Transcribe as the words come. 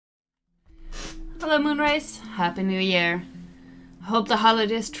Hello Moonrays, Happy New Year. Hope the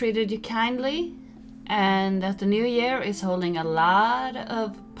holidays treated you kindly and that the new year is holding a lot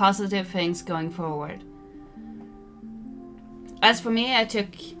of positive things going forward. As for me, I took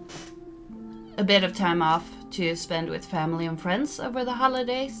a bit of time off to spend with family and friends over the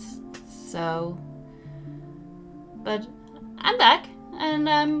holidays, but I'm back and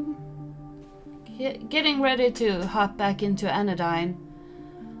I'm getting ready to hop back into Anodyne.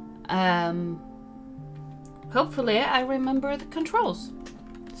 Hopefully I remember the controls.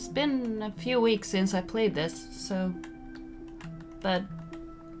 It's been a few weeks since I played this, but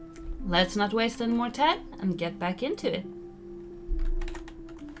let's not waste any more time and get back into it.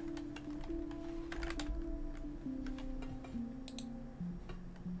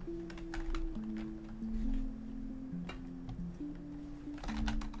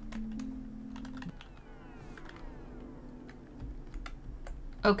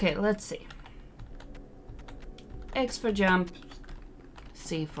 Okay, let's see. X for jump,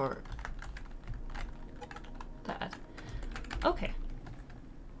 C for that. Okay.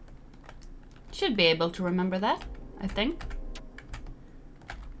 Should be able to remember that, I think.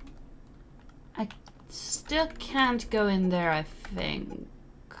 I still can't go in there, I think.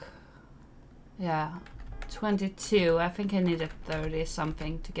 Yeah, 22. I think I needed 30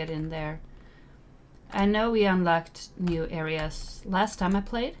 something to get in there. I know we unlocked new areas last time I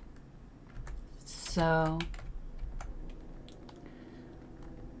played, so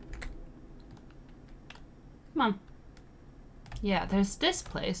come on. Yeah, there's this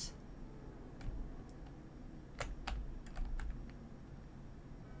place.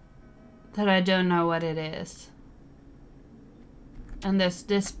 That I don't know what it is. And there's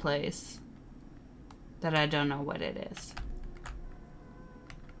this place that I don't know what it is.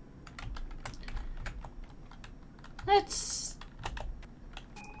 Let's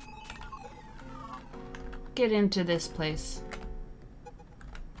get into this place.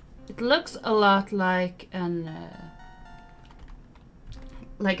 It looks a lot like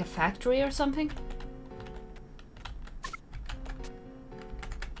like a factory or something.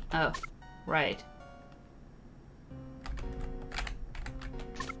 Oh, right.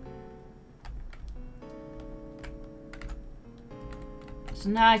 So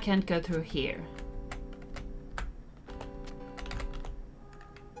now I can't go through here.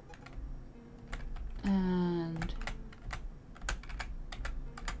 And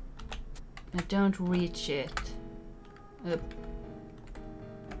I don't reach it.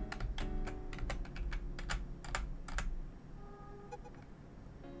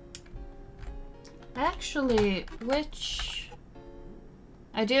 Actually, which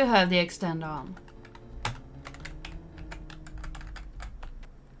I do have the extend on.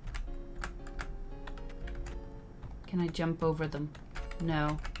 Can I jump over them?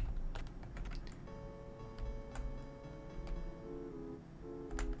 No.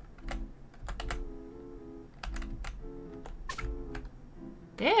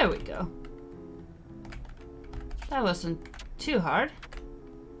 There we go. That wasn't too hard.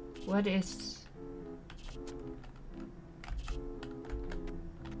 What is...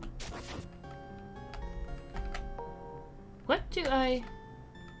 What do I...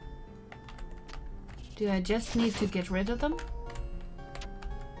 Do I just need to get rid of them?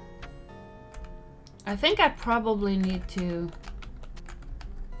 I think I probably need to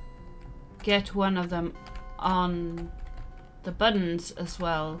get one of them on the buttons as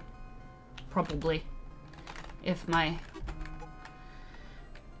well, probably, if my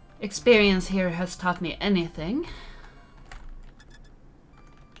experience here has taught me anything.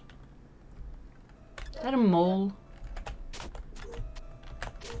 Is that a mole?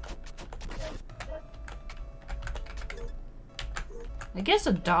 I guess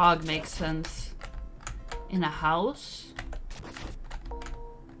a dog makes sense in a house,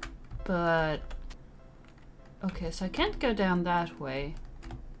 but okay, so I can't go down that way.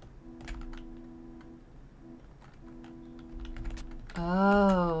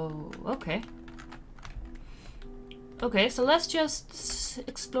 Oh, okay. Okay, so let's just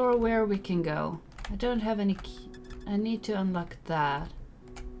explore where we can go. I don't have any key. I need to unlock that.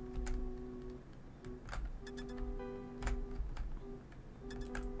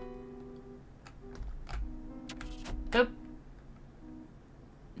 Oh.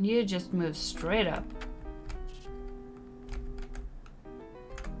 You just move straight up.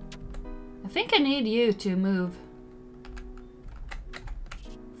 I think I need you to move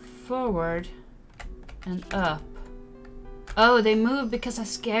forward and up. Oh, they move because I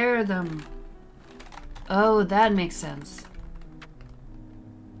scare them. Oh, that makes sense.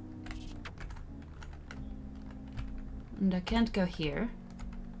 And I can't go here.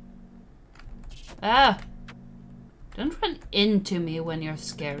 Ah! Don't run into me when you're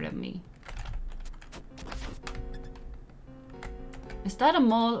scared of me. Is that a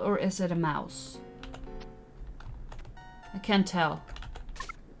mole or is it a mouse? I can't tell.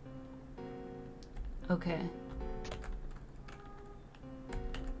 Okay.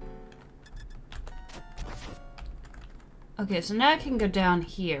 Okay, so now I can go down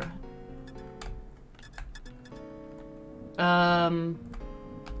here.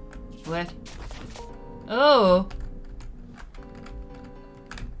 What? Oh!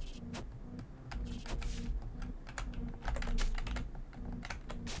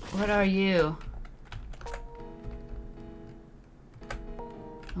 What are you?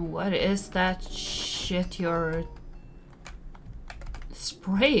 And what is that shit you're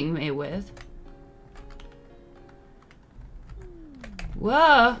spraying me with?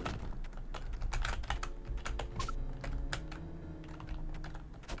 Whoa!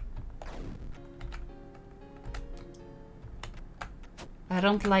 I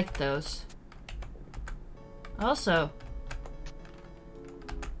don't like those. Also,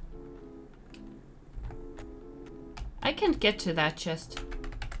 I can't get to that chest.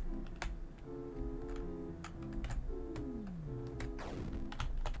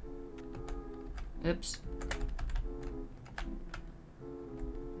 Oops.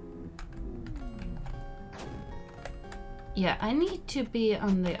 Yeah, I need to be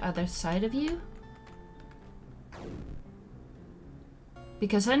on the other side of you.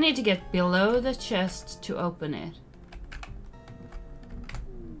 Because I need to get below the chest to open it.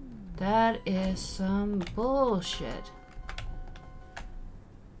 That is some bullshit.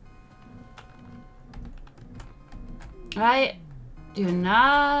 I do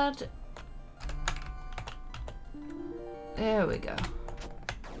not... There we go.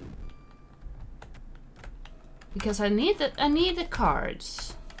 Because I need the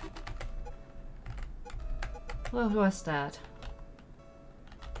cards. What was that?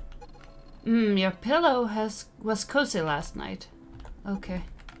 Your pillow was cozy last night. Okay.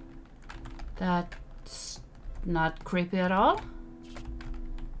 That's not creepy at all.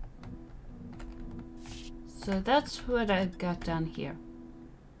 So that's what I've got down here.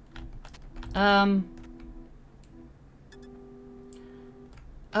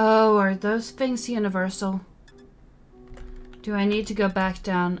 Oh, are those things universal? Do I need to go back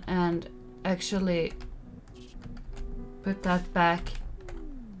down and actually put that back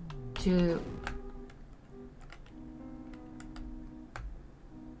to...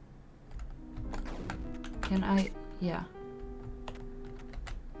 Can I... Yeah.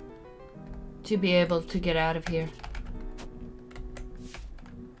 To be able to get out of here.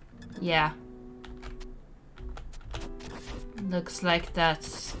 Yeah. Looks like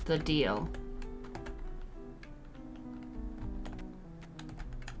that's the deal.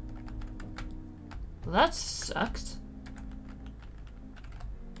 Well, that sucks.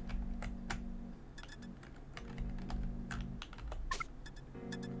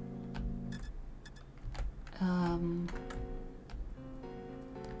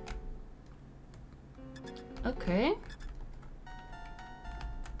 Okay.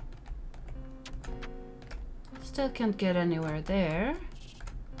 Still can't get anywhere there.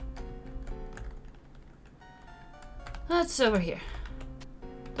 That's over here.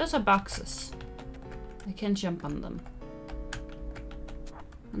 Those are boxes. I can jump on them.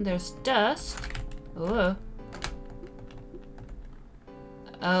 And there's dust. Oh.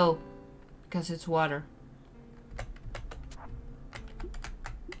 Oh. Because it's water.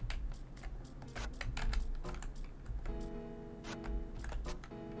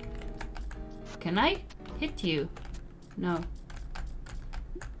 Can I hit you? No.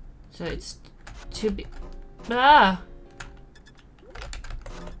 So it's to be... Ah!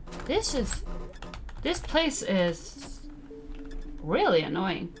 This place is really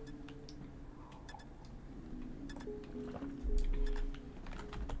annoying.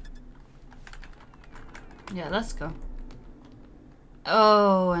 Yeah, let's go.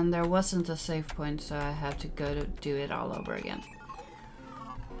 Oh, and there wasn't a save point, so I have to go to do it all over again.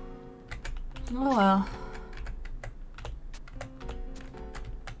 Oh well.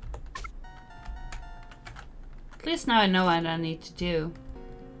 At least now I know what I need to do.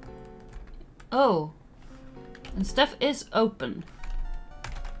 Oh. And stuff is open.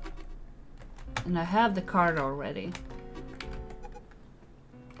 And I have the card already.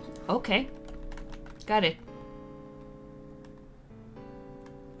 Okay. Got it.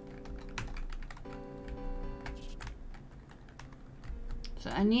 So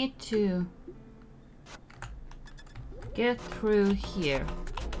I need to get through here.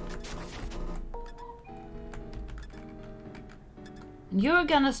 And you're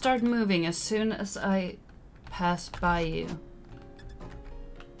gonna start moving as soon as I pass by you.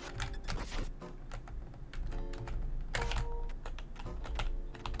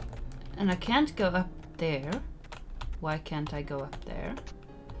 And I can't go up there. Why can't I go up there?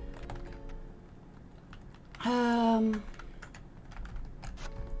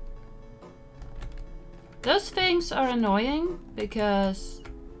 Those things are annoying because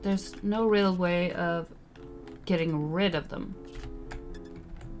there's no real way of getting rid of them.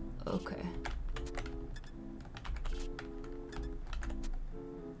 Okay.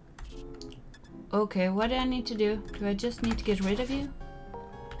 Okay, what do I need to do? Do I just need to get rid of you?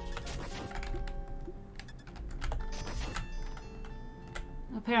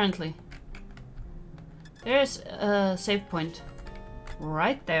 Apparently. There's a save point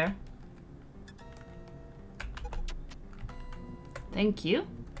right there. Thank you.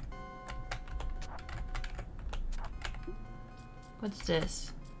 What's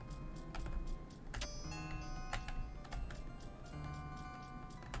this?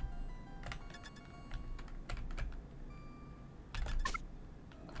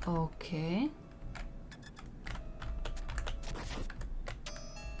 Okay.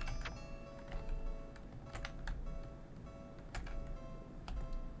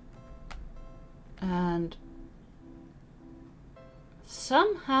 And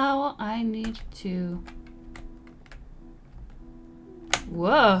somehow I need to...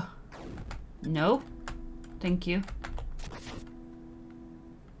 Whoa! No, thank you.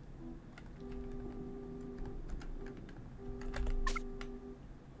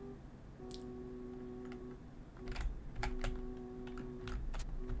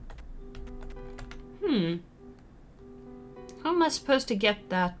 How am I supposed to get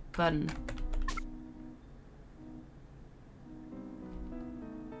that button?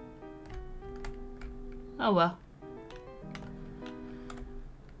 Oh well.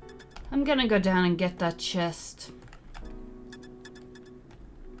 I'm gonna go down and get that chest.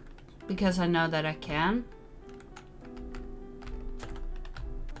 Because I know that I can.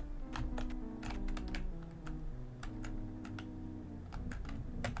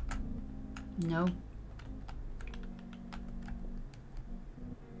 No.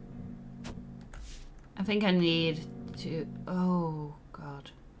 I think I need to... Oh, God.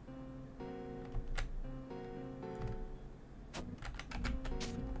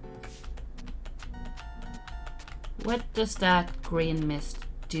 What does that green mist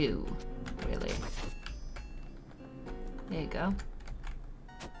do, really? There you go.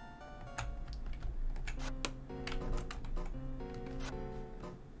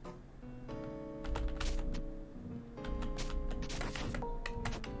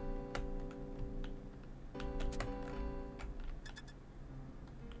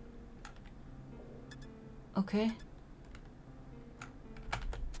 Okay.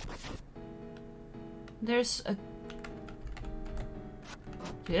 There's a...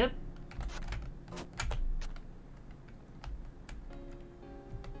 Yep.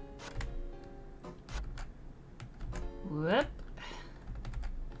 Whoop.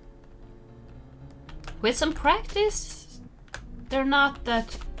 With some practice, they're not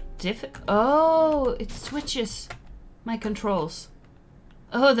that difficult. Oh, it switches my controls.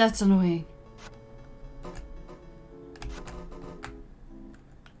 Oh, that's annoying.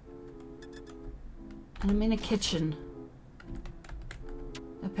 And I'm in a kitchen.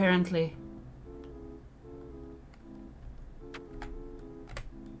 Apparently.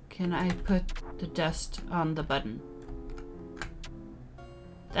 Can I put the dust on the button?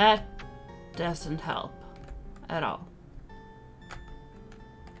 That doesn't help at all.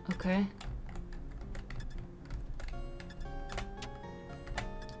 Okay.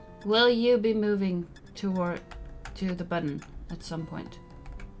 Will you be moving to the button at some point?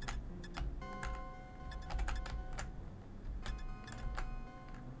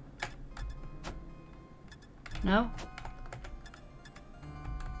 No?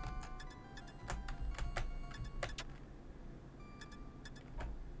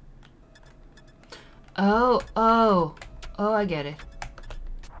 Oh, I get it.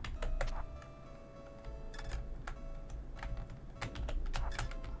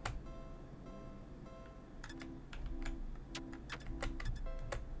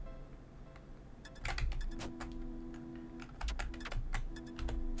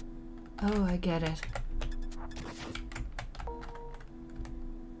 Oh, I get it.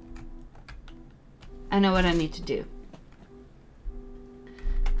 I know what I need to do.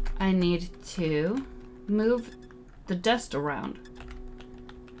 I need to move the dust around.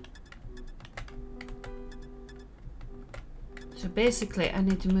 So basically I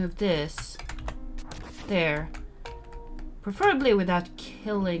need to move this there Preferably without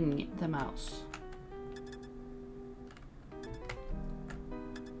killing the mouse.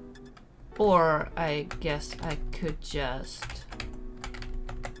 Or I guess I could just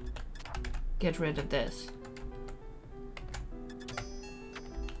get rid of this.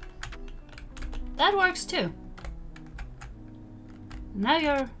 That works too. Now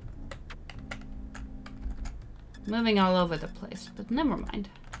you're moving all over the place, but never mind.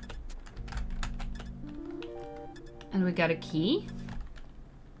 And we got a key.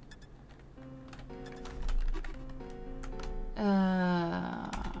 All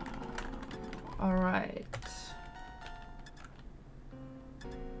right.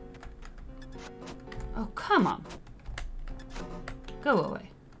 Oh, come on. Go away.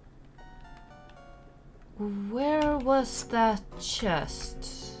 Where was that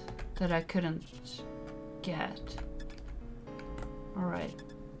chest that I couldn't get? All right.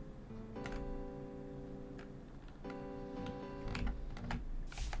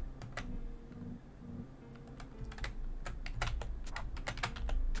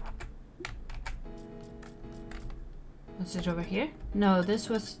 Was it over here? No, this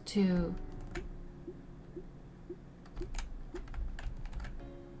was to...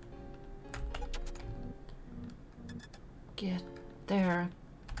 get there.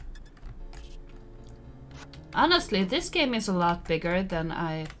 Honestly, this game is a lot bigger than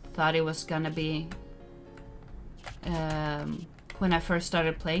I thought it was gonna be when I first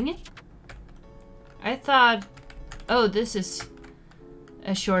started playing it. I thought, oh, this is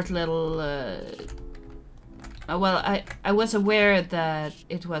a short little... well, I was aware that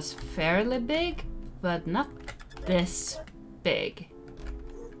it was fairly big, but not this big.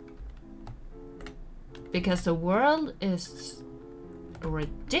 Because the world is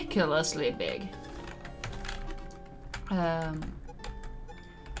ridiculously big. I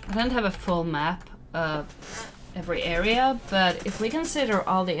don't have a full map of every area, but if we consider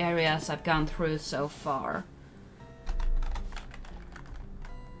all the areas I've gone through so far,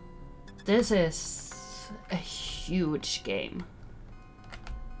 this is a huge game.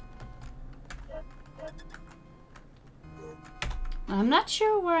 I'm not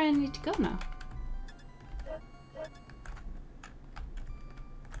sure where I need to go now.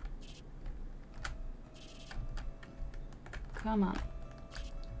 Come on.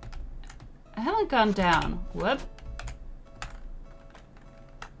 I haven't gone down. Whoop.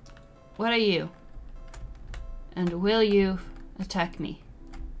 What are you? And will you attack me?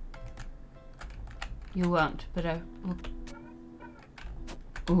 You won't, but I will.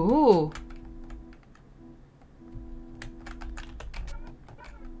 Ooh.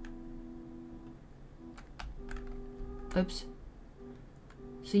 Oops.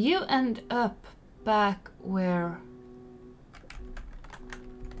 So you end up back where...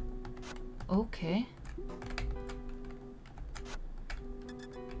 Okay.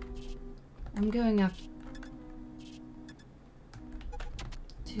 I'm going up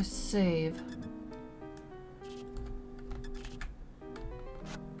to save.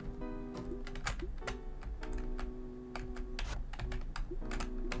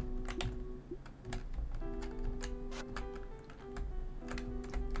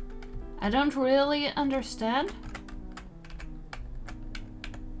 I don't really understand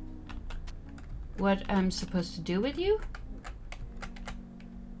what I'm supposed to do with you.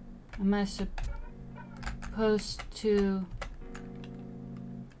 Am I supposed to...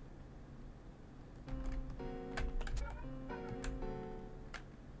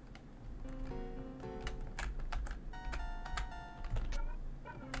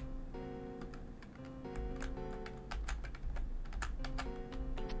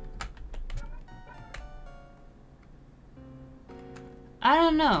 I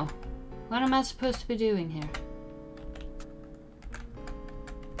don't know. What am I supposed to be doing here?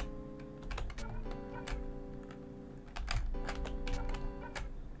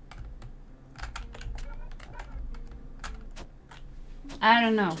 I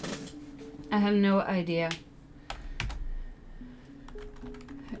don't know. I have no idea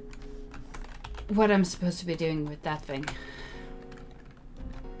what I'm supposed to be doing with that thing.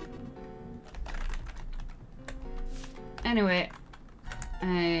 Anyway,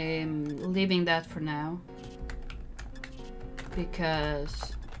 I'm leaving that for now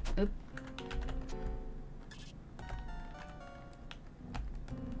because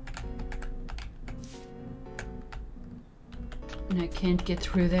I can't get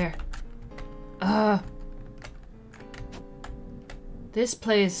through there. This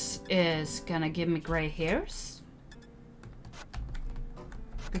place is gonna give me gray hairs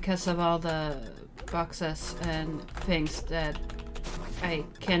because of all the boxes and things that I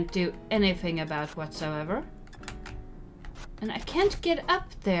can't do anything about whatsoever. And I can't get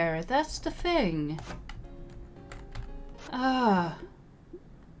up there. That's the thing. Ah.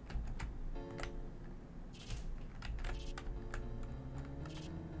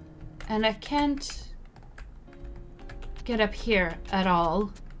 And I can't get up here at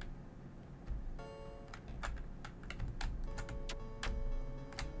all.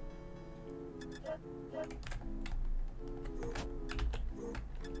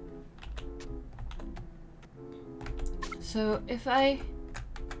 So if I...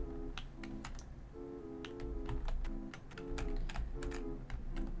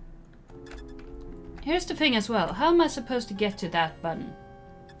 Here's the thing as well. How am I supposed to get to that button?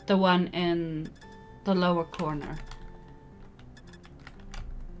 The one in the lower corner.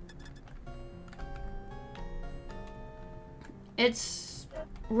 It's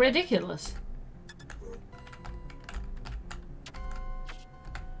ridiculous.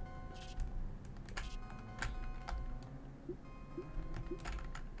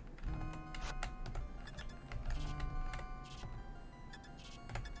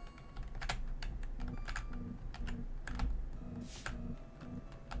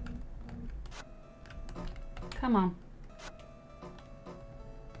 Come on.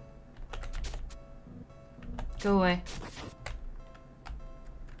 Go away.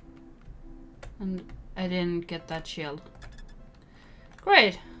 And I didn't get that shield.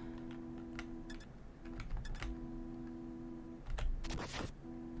 Great.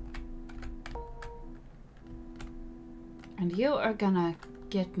 And you are gonna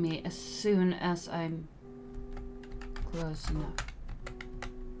get me as soon as I'm close enough.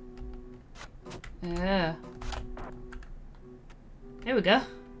 Yeah. There we go.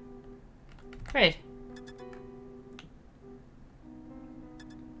 Great.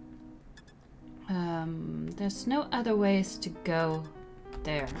 There's no other ways to go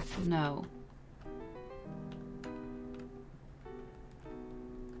there. No.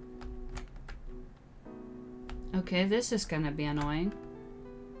 Okay, this is gonna be annoying.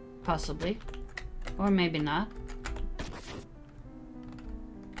 Possibly. Or maybe not.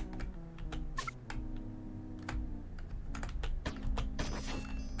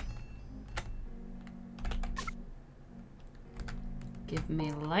 Give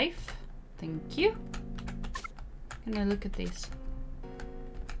me life. Thank you. Can I look at these?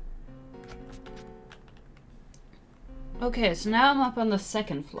 Okay, so now I'm up on the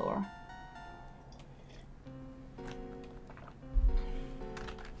second floor.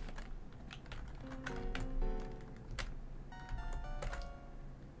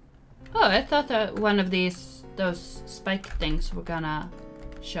 Oh, I thought that one of those spike things were gonna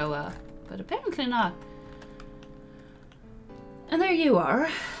show up, but apparently not. And there you are.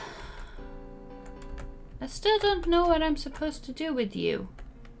 I still don't know what I'm supposed to do with you.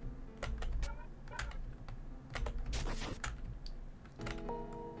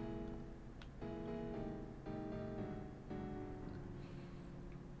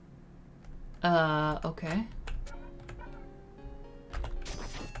 Okay.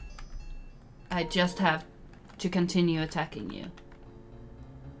 I just have to continue attacking you.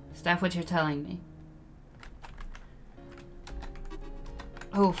 Is that what you're telling me?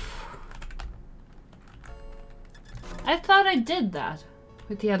 Oof. I thought I did that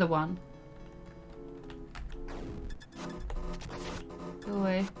with the other one. Go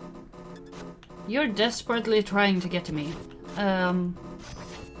away. You're desperately trying to get to me.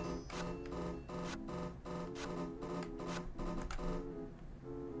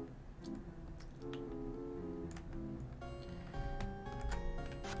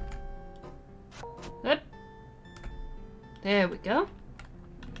 Yep. There we go.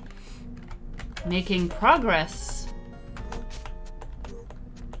 Making progress.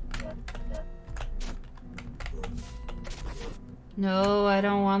 No, I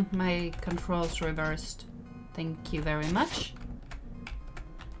don't want my controls reversed. Thank you very much.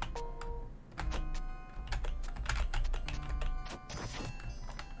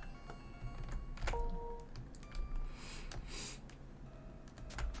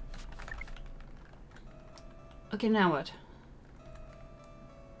 Okay, now what?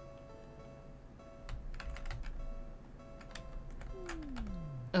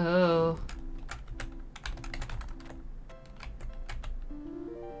 Oh.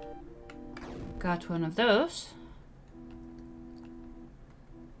 Got one of those.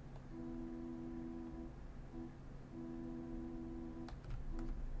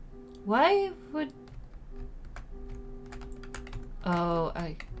 Why would... Oh,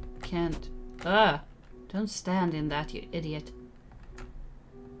 I can't. Ah, don't stand in that, you idiot.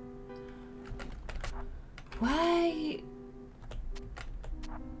 Why...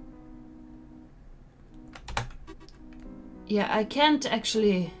 Yeah, I can't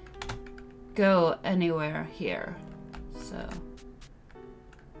actually go anywhere here, so...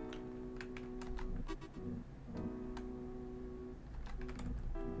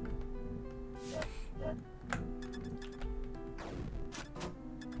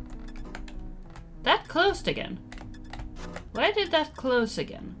 That closed again. Why did that close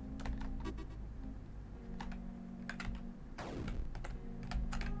again?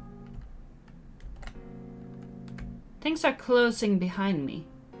 Things are closing behind me.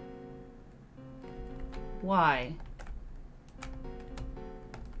 Why?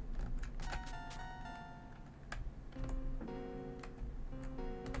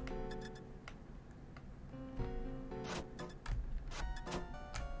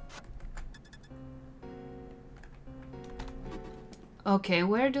 Okay,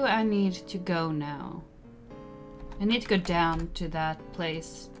 where do I need to go now? I need to go down to that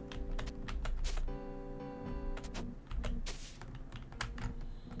place.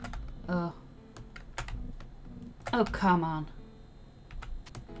 Oh. Oh, come on.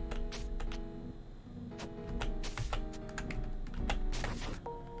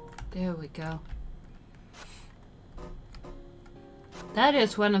 There we go. That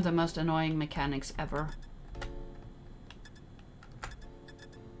is one of the most annoying mechanics ever.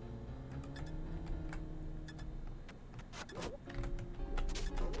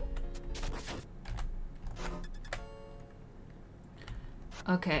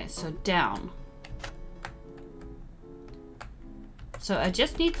 Okay, so down. So I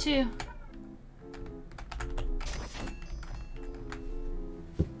just need to...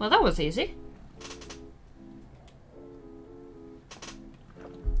 Well, that was easy.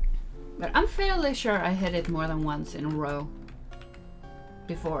 But I'm fairly sure I hit it more than once in a row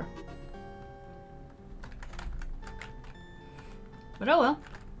before. But oh well.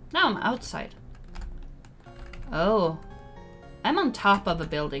 Now I'm outside. Oh. I'm on top of a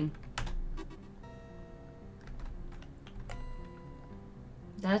building.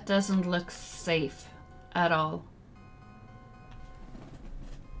 That doesn't look safe at all.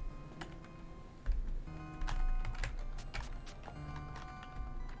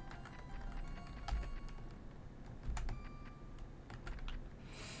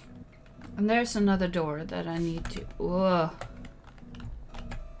 And there's another door that I need to... Whoa.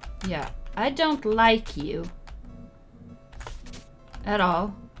 Yeah, I don't like you. At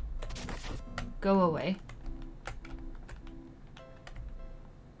all. Go away.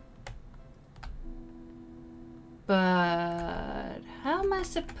 But how am I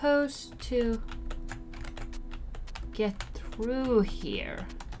supposed to get through here?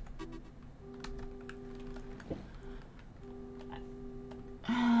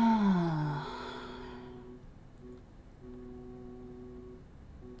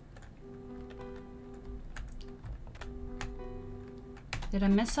 Did I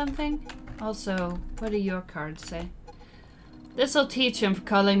miss something? Also, what do your cards say? This'll teach him for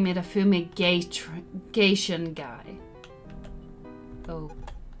calling me the fumigation guy.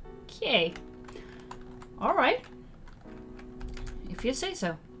 Okay. Alright. If you say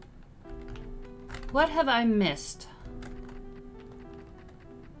so. What have I missed?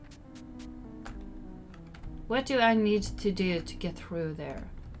 What do I need to do to get through there?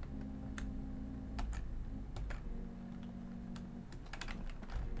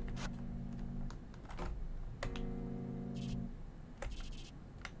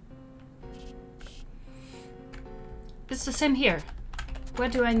 It's the same here.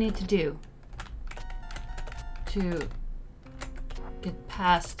 What do I need to do to get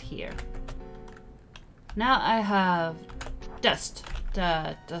past here? Now I have dust.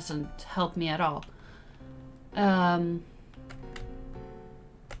 That doesn't help me at all. I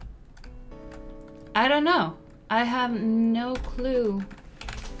don't know. I have no clue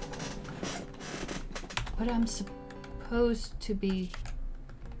what I'm supposed to be.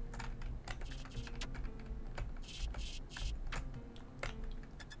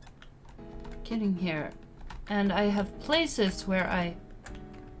 Getting here, and I have places where I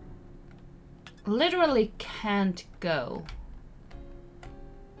literally can't go,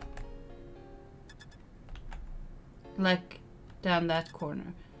 like down that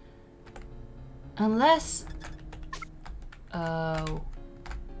corner, unless oh,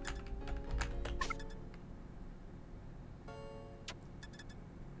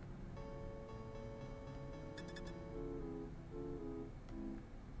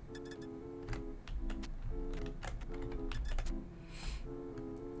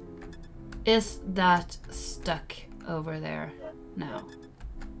 is that stuck over there now?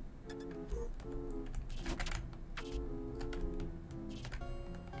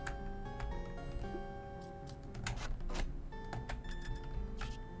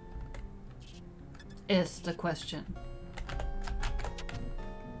 is the question.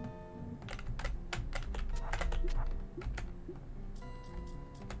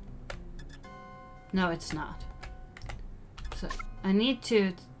 No, it's not. So I need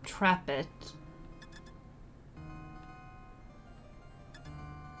to trap it.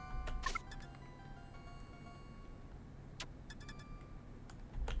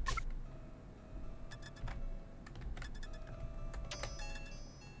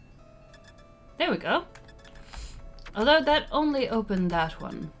 There we go. Although that only opened that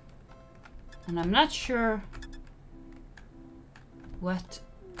one. And I'm not sure what...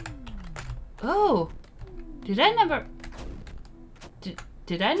 Oh! Did I never...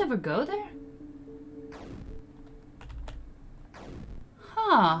 Did I never go there?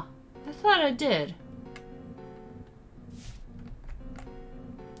 Huh. I thought I did.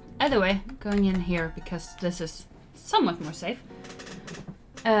 Either way, going in here because this is somewhat more safe.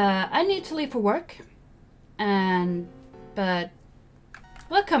 I need to leave for work. But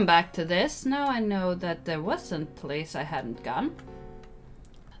we'll come back to this. Now I know that there wasn't a place I hadn't gone.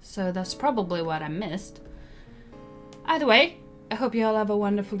 So that's probably what I missed. Either way, I hope you all have a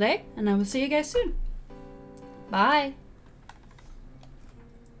wonderful day, and I will see you guys soon. Bye!